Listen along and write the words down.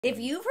If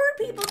you've heard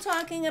people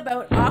talking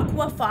about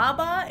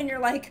aquafaba and you're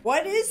like,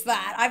 what is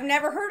that? I've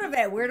never heard of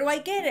it. Where do I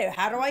get it?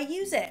 How do I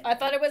use it? I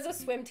thought it was a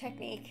swim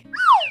technique.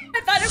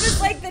 I thought it was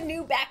like the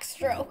new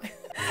backstroke.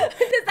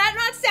 Does that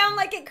not sound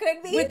like it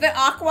could be? With the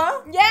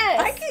aqua?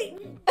 Yes.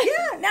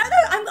 Yeah, now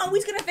that I'm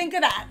always gonna think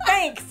of that.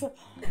 Thanks.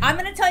 I'm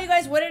gonna tell you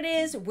guys what it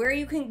is, where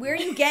you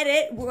get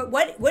it,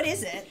 what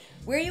is it,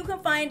 where you can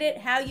find it,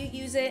 how you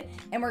use it,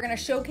 and we're gonna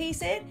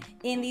showcase it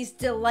in these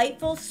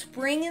delightful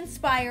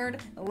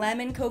spring-inspired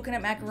lemon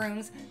coconut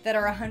macaroons that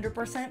are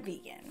 100%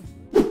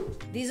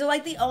 vegan. These are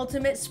like the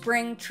ultimate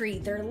spring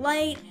treat. They're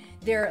light,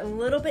 they're a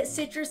little bit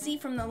citrusy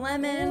from the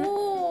lemon.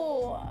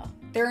 Ooh.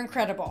 They're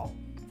incredible.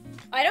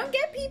 I don't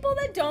get people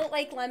that don't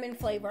like lemon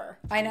flavor.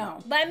 I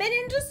know. Lemon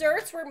and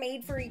desserts were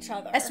made for each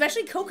other.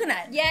 Especially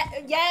coconut. Yeah,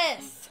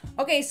 yes.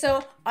 Okay,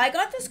 so I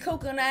got this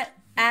coconut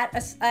at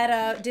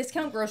a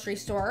discount grocery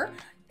store.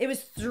 It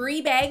was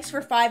 3 bags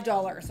for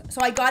 $5.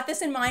 So I got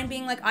this in mind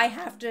being like, I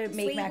have to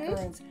make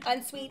macaroons.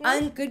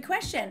 Unsweetened? Good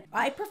question.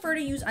 I prefer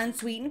to use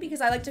unsweetened because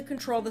I like to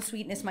control the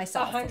sweetness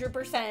myself.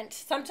 100%.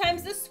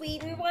 Sometimes the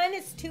sweetened one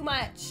is too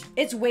much.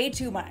 It's way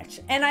too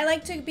much. And I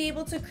like to be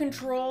able to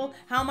control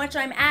how much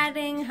I'm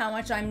adding, how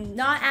much I'm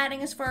not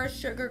adding as far as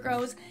sugar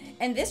goes.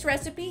 And this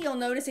recipe, you'll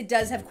notice it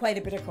does have quite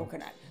a bit of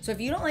coconut. So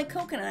if you don't like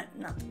coconut,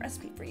 not the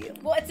recipe for you.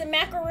 Well, it's a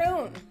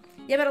macaroon.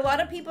 Yeah, but a lot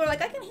of people are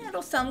like, I can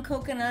handle some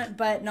coconut,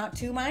 but not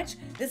too much.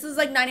 This is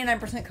like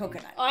 99%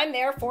 coconut. I'm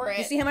there for it.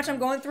 You see how much I'm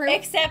going through?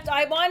 Except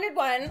I wanted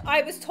one.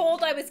 I was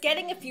told I was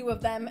getting a few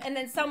of them, and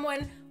then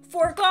someone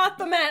forgot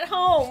them at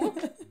home.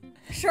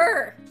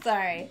 Sure.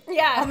 Sorry.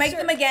 Yeah. I'll make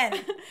them again.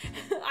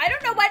 I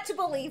don't know what to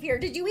believe here.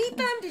 Did you eat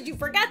them? Did you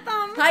forget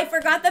them? I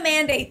forgot them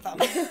and ate them.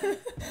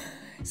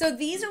 So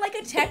these are like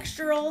a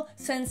textural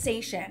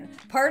sensation.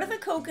 Part of the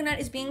coconut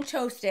is being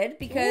toasted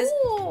because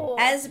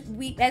as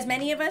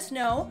many of us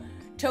know,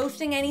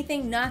 toasting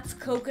anything, nuts,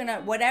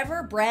 coconut,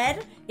 whatever,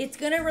 bread, it's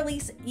gonna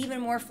release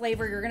even more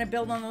flavor. You're gonna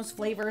build on those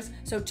flavors.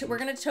 So we're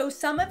gonna toast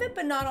some of it,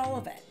 but not all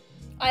of it.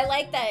 I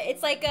like that.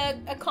 It's like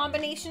a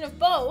combination of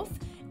both.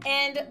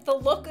 And the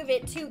look of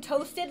it too,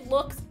 toasted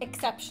looks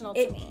exceptional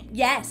to me.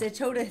 Yes, it's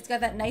got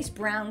that nice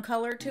brown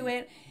color to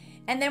it.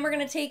 And then we're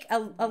gonna take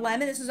a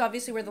lemon. This is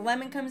obviously where the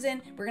lemon comes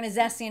in. We're gonna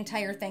zest the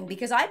entire thing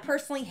because I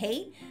personally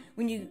hate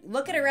when you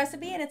look at a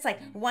recipe and it's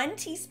like 1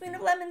 teaspoon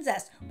of lemon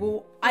zest.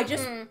 Well, I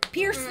just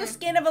pierced the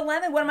skin of a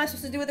lemon. What am I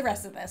supposed to do with the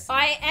rest of this?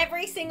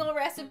 Every single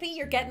recipe,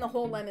 you're getting the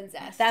whole lemon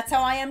zest. That's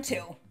how I am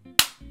too.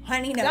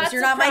 Honey knows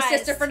you're not my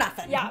sister for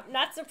nothing. Yeah,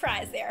 not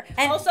surprised there.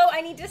 And also, I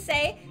need to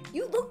say,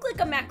 you look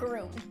like a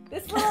macaroon.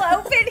 This little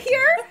outfit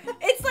here,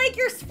 it's like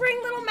your spring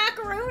little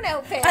macaroon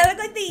outfit. I look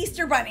like the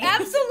Easter Bunny.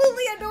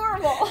 Absolutely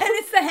adorable. And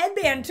it's the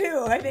headband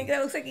too. I think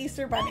that looks like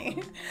Easter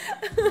Bunny.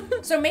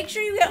 So make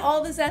sure you get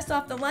all the zest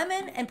off the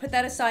lemon and put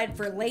that aside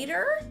for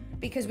later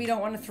because we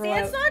don't want to throw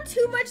out. It's not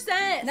too much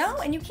zest. No,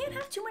 and you can't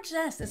have too much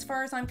zest as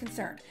far as I'm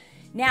concerned.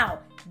 Now,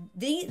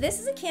 this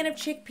is a can of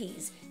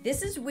chickpeas.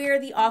 This is where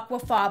the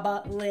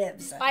aquafaba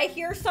lives. I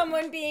hear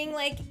someone being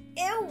like,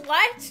 ew,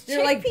 what?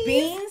 They're like,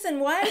 beans and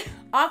what?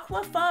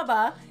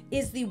 Aquafaba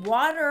is the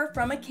water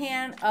from a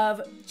can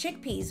of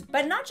chickpeas,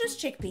 but not just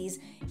chickpeas.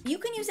 You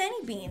can use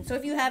any bean. So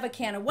if you have a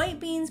can of white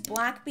beans,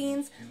 black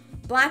beans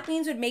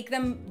would make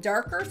them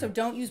darker, so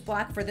don't use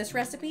black for this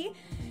recipe.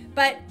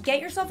 But get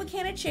yourself a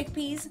can of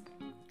chickpeas,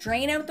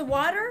 drain out the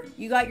water,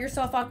 you got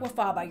yourself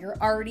aquafaba. You're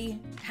already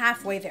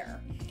halfway there.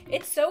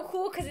 It's so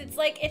cool because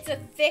it's a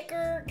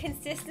thicker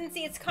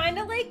consistency. It's kind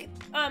of like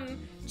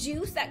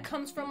juice that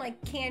comes from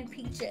like canned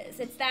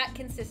peaches. It's that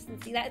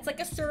consistency. It's like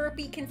a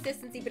syrupy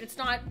consistency, but it's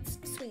not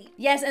sweet.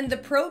 Yes, and the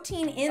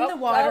protein in the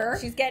water,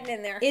 she's getting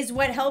in there, is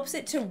what helps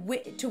it to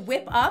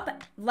whip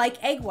up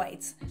like egg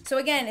whites. So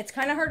again, it's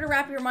kind of hard to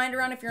wrap your mind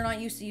around if you're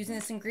not used to using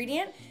this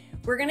ingredient.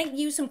 We're gonna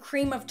use some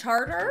cream of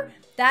tartar.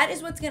 That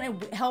is what's gonna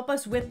help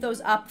us whip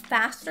those up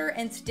faster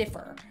and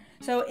stiffer.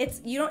 So if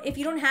you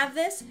don't have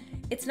this,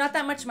 it's not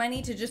that much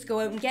money to just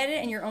go out and get it,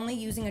 and you're only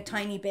using a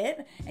tiny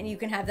bit, and you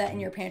can have that in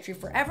your pantry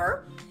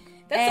forever.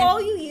 That's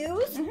all you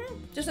use?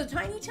 Just a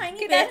tiny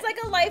bit. That's like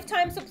a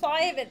lifetime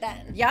supply of it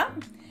then. Yeah.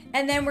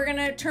 And then we're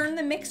gonna turn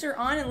the mixer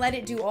on and let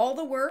it do all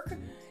the work.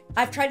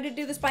 I've tried to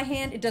do this by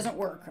hand. It doesn't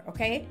work,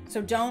 okay? So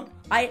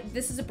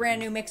this is a brand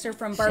new mixer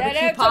from Barbecue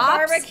Pops. Shout out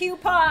to Barbecue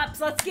Pops.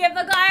 Let's give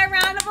the guy a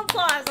round of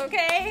applause,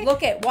 okay?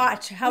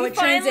 Watch how it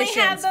transitions. We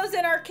finally have those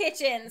in our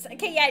kitchens.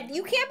 Okay, yeah,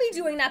 you can't be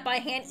doing that by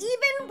hand,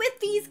 even with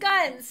these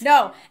guns.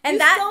 No, and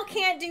you still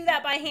can't do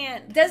that by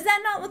hand. Does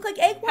that not look like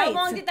egg whites? How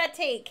long did that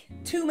take?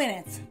 2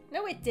 minutes.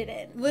 No, it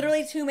didn't.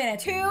 Literally 2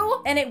 minutes.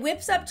 2? And it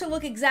whips up to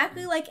look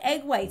exactly like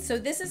egg whites. So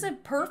this is a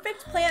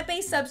perfect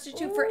plant-based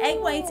substitute for egg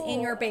whites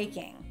in your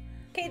baking.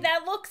 Okay,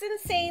 that looks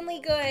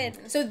insanely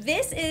good. So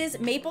this is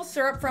maple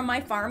syrup from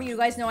my farm. You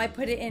guys know I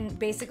put it in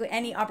basically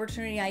any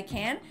opportunity I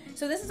can.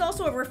 So this is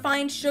also a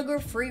refined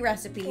sugar-free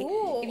recipe.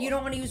 Ooh. If you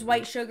don't want to use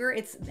white sugar,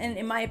 it's,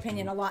 in my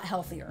opinion, a lot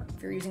healthier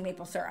if you're using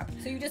maple syrup.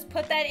 So you just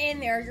put that in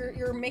there.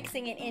 You're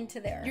mixing it into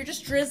there. You're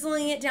just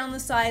drizzling it down the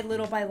side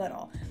little by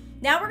little.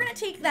 Now we're gonna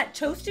take that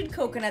toasted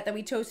coconut that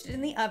we toasted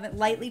in the oven,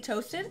 lightly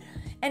toasted,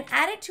 and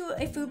add it to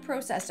a food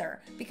processor,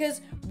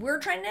 because we're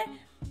trying to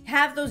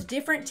have those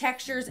different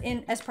textures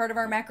in as part of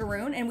our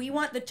macaroon, and we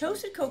want the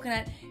toasted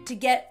coconut to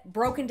get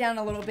broken down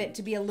a little bit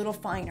to be a little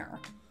finer.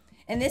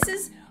 And this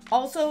is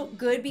also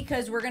good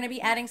because we're going to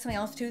be adding something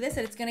else to this,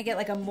 and it's going to get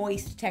like a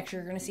moist texture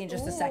you're going to see in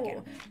just a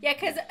second. Yeah,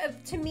 because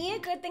to me, a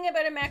good thing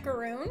about a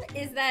macaroon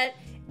is that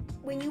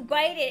when you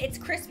bite it, it's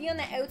crispy on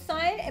the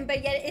outside,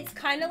 but yet it's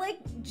kind of like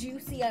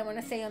juicy, I want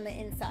to say, on the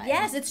inside.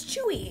 Yes, it's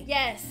chewy.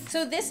 Yes.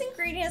 So this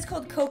ingredient is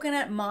called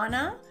coconut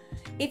manna.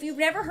 If you've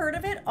never heard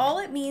of it, all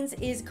it means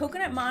is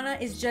coconut manna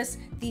is just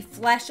the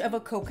flesh of a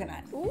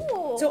coconut.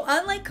 Ooh. So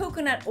unlike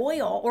coconut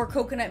oil or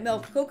coconut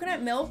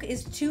milk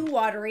is too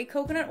watery.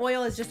 Coconut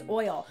oil is just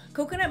oil.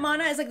 Coconut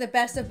manna is like the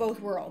best of both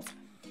worlds.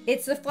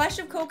 It's the flesh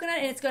of coconut,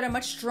 and it's got a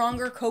much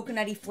stronger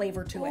coconutty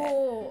flavor to it.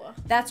 Ooh.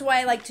 That's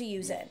why I like to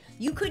use it.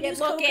 You could use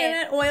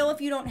coconut oil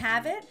if you don't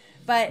have it,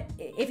 but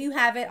if you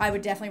have it, I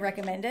would definitely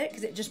recommend it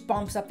because it just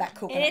bumps up that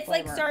coconut And it's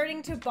flavor. like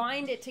starting to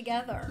bind it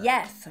together.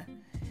 Yes.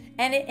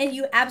 And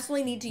you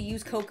absolutely need to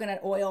use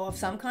coconut oil of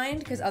some kind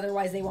because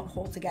otherwise they won't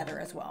hold together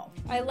as well.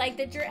 I like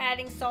that you're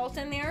adding salt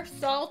in there.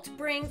 Salt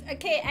brings,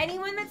 okay,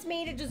 anyone that's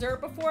made a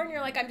dessert before and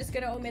you're like, I'm just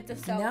going to omit the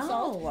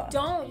salt.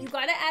 Don't. You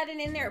got to add it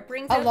in there. It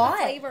brings out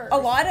the flavors. A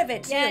lot of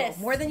it too. Yes.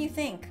 More than you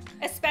think.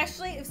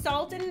 Especially if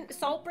salt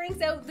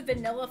brings out the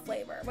vanilla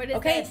flavor. What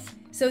is this?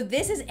 So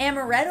this is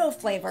amaretto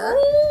flavor.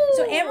 Ooh.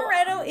 So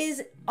amaretto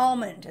is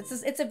almond.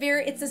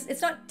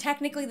 It's not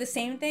technically the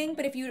same thing,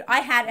 but I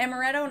had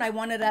amaretto and I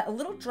wanted a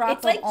little drop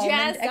it's like of almond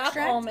jazzed extract.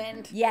 up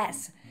almond.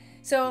 Yes.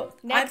 So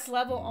next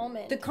level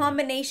almond. The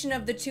combination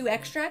of the two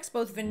extracts,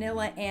 both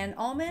vanilla and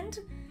almond.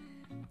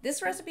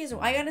 This recipe is,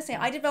 I gotta say,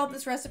 I developed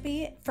this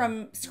recipe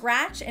from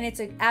scratch and it's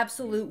an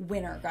absolute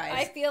winner, guys.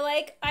 I feel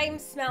like I'm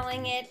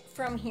smelling it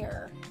from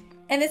here.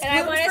 And it's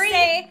gluten-free. I want to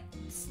say,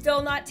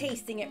 still not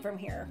tasting it from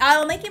here.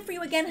 I'll make it for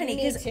you again, honey,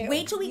 because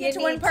wait till we get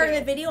to one part of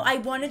the video. I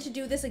wanted to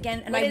do this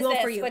again, and I will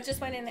for you. What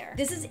just went in there?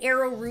 This is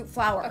arrowroot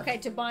flour. Okay,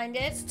 to bind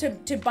it?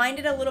 To bind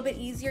it a little bit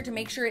easier, to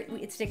make sure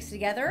it sticks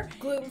together.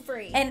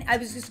 Gluten-free. And I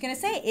was just going to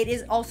say, it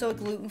is also a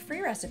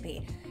gluten-free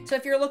recipe. So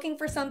if you're looking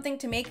for something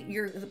to make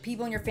the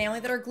people in your family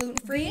that are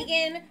gluten-free.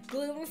 Vegan,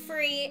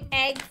 gluten-free,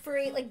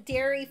 egg-free, like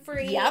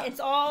dairy-free. Yep. It's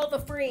all the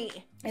free.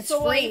 It's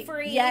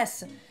soy-free.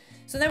 Yes.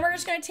 So then we're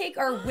just going to take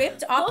our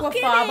whipped aqua Look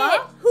at faba.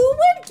 it. Who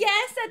would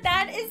guess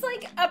that is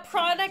like a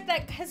product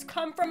that has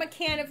come from a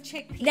can of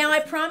chickpeas? Now, I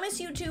promise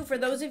you, too, for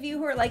those of you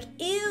who are like,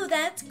 ew,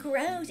 that's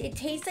gross. It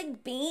tastes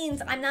like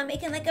beans. I'm not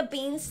making like a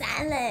bean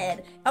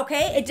salad.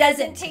 Okay? It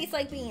doesn't taste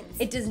like beans.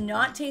 It does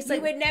not taste like...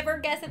 You would never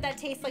guess that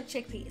tastes like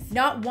chickpeas.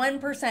 Not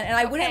 1%. And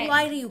I wouldn't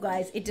lie to you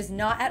guys. It does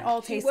not at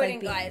all taste like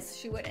beans. She wouldn't, guys.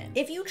 She wouldn't.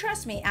 If you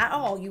trust me at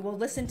all, you will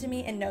listen to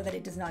me and know that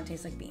it does not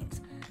taste like beans.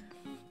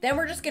 Then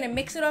we're just going to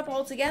mix it up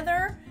all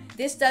together.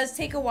 This does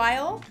take a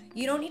while.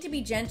 You don't need to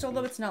be gentle,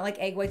 though. It's not like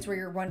egg whites where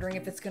you're wondering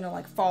if it's going to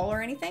like fall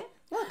or anything.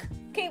 Look.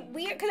 Okay,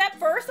 weird. Because at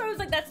first I was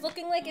like, that's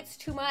looking like it's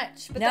too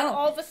much. But then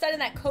all of a sudden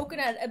that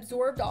coconut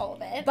absorbed all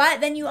of it.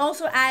 But then you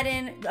also add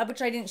in,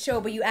 which I didn't show,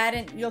 but you add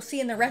in, you'll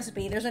see in the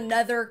recipe, there's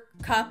another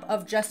cup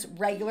of just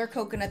regular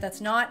coconut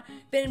that's not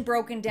been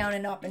broken down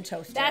and not been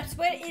toasted. That's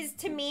what is,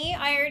 to me,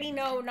 I already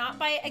know, not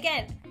by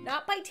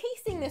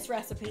tasting this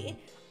recipe.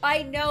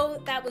 I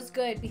know that was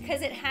good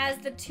because it has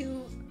the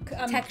two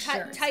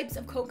types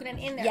of coconut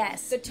in there.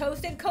 Yes. The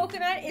toasted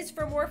coconut is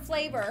for more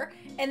flavor,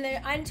 and the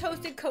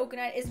untoasted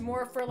coconut is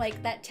more for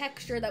like that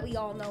texture that we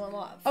all know and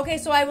love. Okay,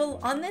 so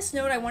on this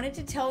note, I wanted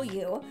to tell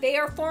you. They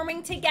are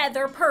forming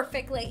together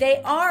perfectly.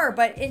 They are,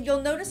 but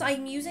you'll notice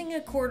I'm using a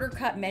 1/4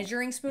 cup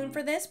measuring spoon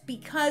for this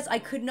because I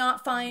could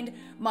not find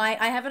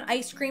I have an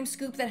ice cream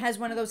scoop that has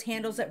one of those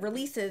handles that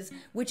releases,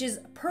 which is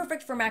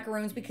perfect for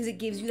macaroons because it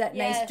gives you that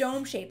nice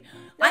dome shape.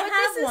 No, I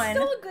have this one. Is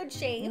still a good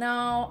shape.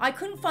 No, I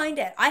couldn't find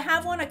it. I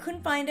have one. I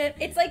couldn't find it.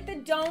 It's like the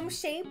dome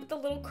shape with the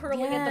little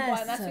curling at the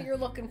bottom. That's what you're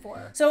looking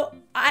for. So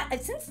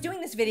since doing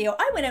this video,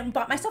 I went out and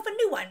bought myself a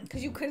new one.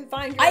 Because you couldn't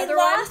find your other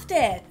one? I lost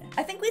it.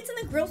 I think it's in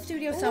the grill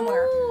studio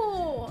somewhere.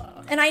 Ooh.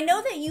 And I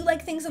know that you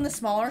like things on the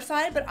smaller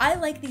side, but I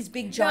like these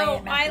big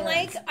giant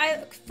macaroons.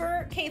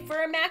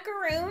 For a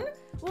macaroon.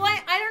 Well,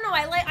 I don't know.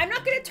 I'm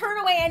not going to turn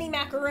away any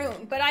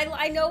macaroon, but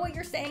I know what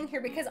you're saying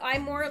here because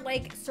I'm more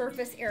like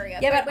surface area.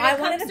 Yeah, but I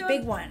wanted a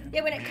big one.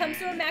 Yeah, when it comes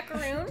to a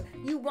macaroon,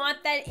 you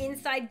want that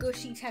inside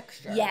gushy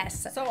texture.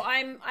 Yes. So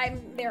I'm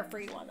there for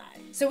you on that.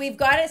 So we've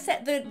got it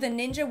set, the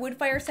Ninja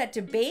Woodfire set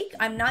to bake.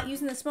 I'm not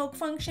using the smoke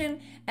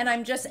function, and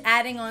I'm just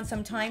adding on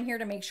some time here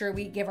to make sure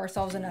we give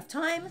ourselves enough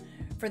time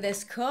for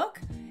this cook.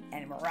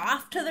 And we're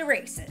off to the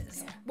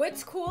races.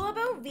 What's cool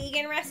about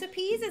vegan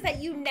recipes is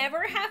that you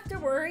never have to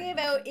worry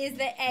about is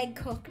the egg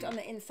cooked on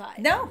the inside.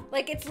 No.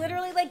 Like it's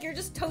literally like you're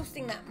just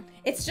toasting them.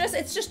 It's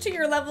just to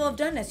your level of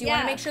doneness. You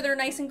want to make sure they're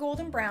nice and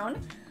golden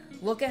brown.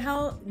 Look at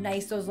how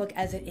nice those look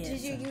as it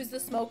is. Did you use the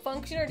smoke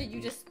function or did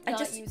you just not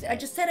use it? I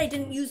just said I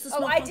didn't use the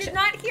smoke function. I did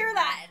not hear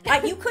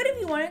that. You could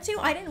if you wanted to.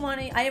 I didn't want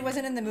to. I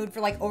wasn't in the mood for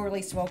like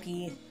overly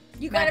smoky.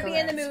 You gotta be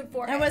in the mood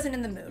for it. I wasn't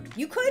in the mood.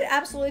 You could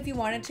absolutely if you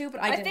wanted to,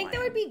 but I didn't. I think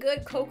that would be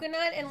good.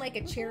 Coconut and like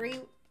a cherry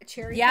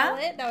cherry Yeah?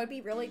 pellet. That would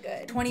be really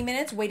good. 20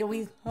 minutes. Wait till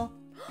we. Oh.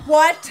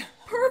 What?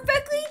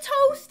 Perfectly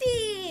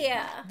toasty.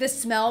 The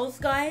smells,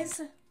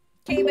 guys.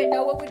 Okay, but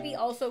know what would be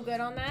also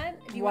good on that?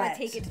 If you want What? to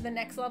take it to the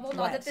next level.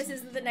 Not that this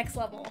isn't the next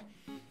level.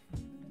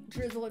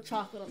 Drizzle of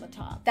chocolate on the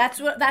top. That's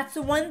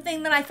the one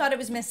thing that I thought it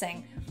was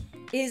missing.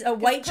 Is a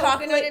white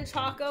chocolate. Coconut and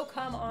choco,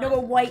 come on. No, a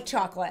white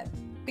chocolate.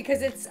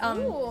 Because it's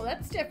Ooh,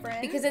 that's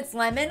different. because it's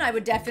lemon, I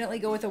would definitely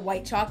go with a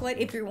white chocolate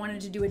if you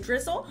wanted to do a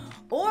drizzle,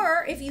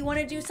 or if you want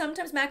to do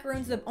sometimes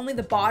macaroons only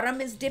the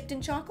bottom is dipped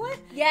in chocolate.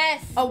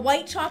 Yes. A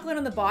white chocolate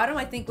on the bottom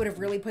I think would have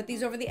really put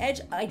these over the edge.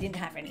 I didn't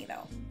have any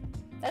though.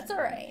 That's all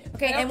right.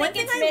 Okay, and one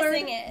thing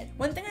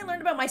one thing I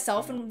learned about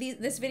myself in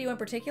this video in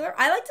particular,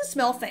 I like to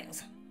smell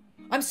things.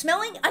 I'm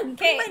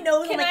putting my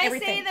nose on like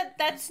everything. Can I say that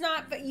that's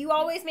not, but you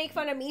always make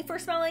fun of me for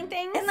smelling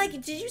things? And like,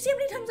 did you see how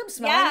many times I'm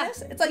smelling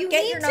this? It's like,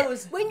 get your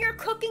nose. When you're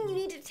cooking, you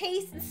need to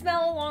taste and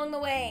smell along the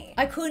way.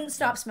 I couldn't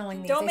stop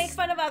smelling these. Don't make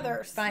fun of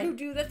others who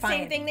do the Fine.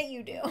 same thing that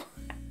you do.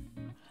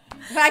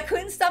 But I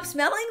couldn't stop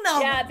smelling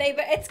them. Yeah,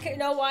 you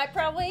know why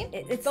probably?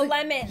 It's the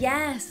lemon.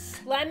 Yes.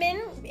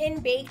 Lemon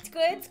in baked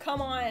goods,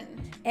 come on.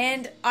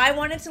 And I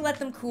wanted to let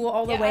them cool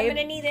all the way. I'm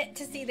gonna need it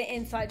to see the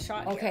inside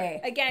shot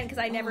here. Again, because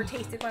I never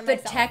tasted one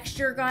myself. The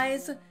texture,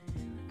 guys,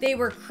 they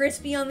were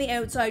crispy on the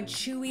outside,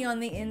 chewy on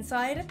the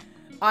inside.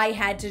 I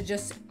had to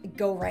just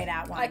go right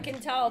at one. I can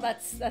tell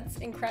that's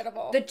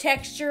incredible. The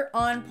texture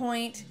on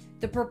point,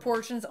 the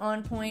proportions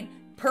on point,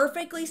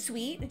 perfectly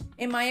sweet,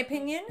 in my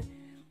opinion.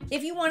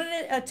 If you wanted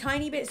it a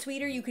tiny bit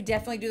sweeter, you could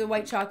definitely do the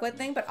white chocolate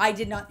thing, but I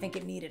did not think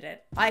it needed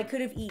it. I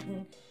could have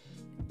eaten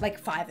like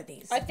 5 of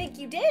these. I think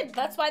you did.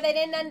 That's why they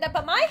didn't end up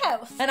at my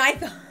house. And I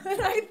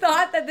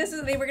thought that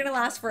they were gonna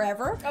last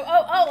forever.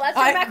 Oh, that's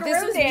your macaroon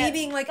This was dance. me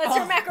being like, that's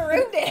your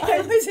macaroon dance.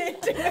 I was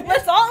into it.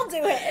 Let's all do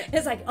it.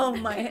 It's like, oh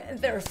my,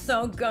 they're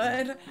so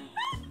good.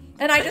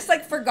 And I just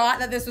like forgot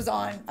that this was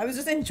on. I was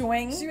just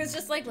enjoying. She was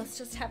just like, let's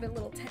just have a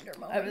little tender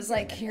moment. I was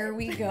like, here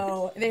we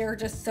go. They are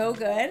just so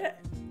good.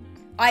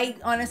 I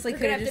honestly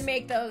could have to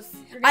make those.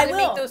 You're I gonna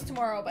will make those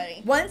tomorrow,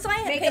 buddy. Once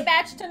I make a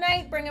batch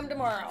tonight, bring them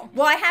tomorrow.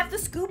 Well, I have the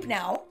scoop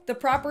now, the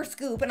proper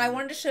scoop, and I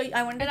wanted to show you.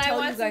 I wanted to tell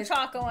you guys. And I want some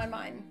choco on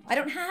mine. I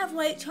don't have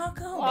white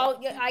choco.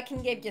 Well, I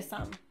can give you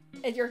some.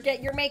 If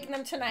you're making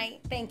them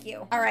tonight. Thank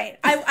you. All right.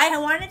 I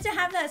wanted to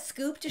have that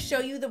scoop to show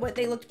you what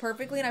they looked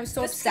perfectly, and I was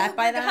so upset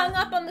by that. Hung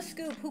up on the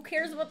scoop. Who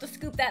cares about the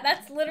scoop?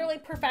 That's literally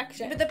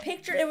perfection. But the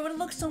picture, it would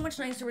look so much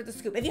nicer with the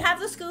scoop. If you have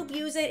the scoop,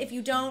 use it. If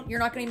you don't, you're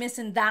not going to be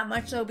missing that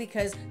much though,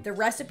 because the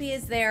recipe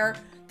is there,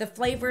 the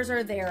flavors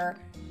are there.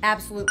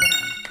 Absolute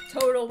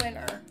winner. Total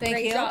winner.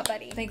 Great job,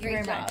 buddy. Thank you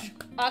very much.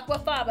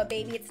 Aquafaba,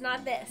 baby. It's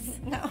not this.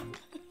 No.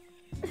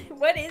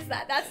 What is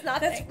that? That's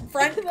nothing. That's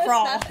front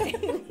crawl.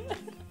 Nothing.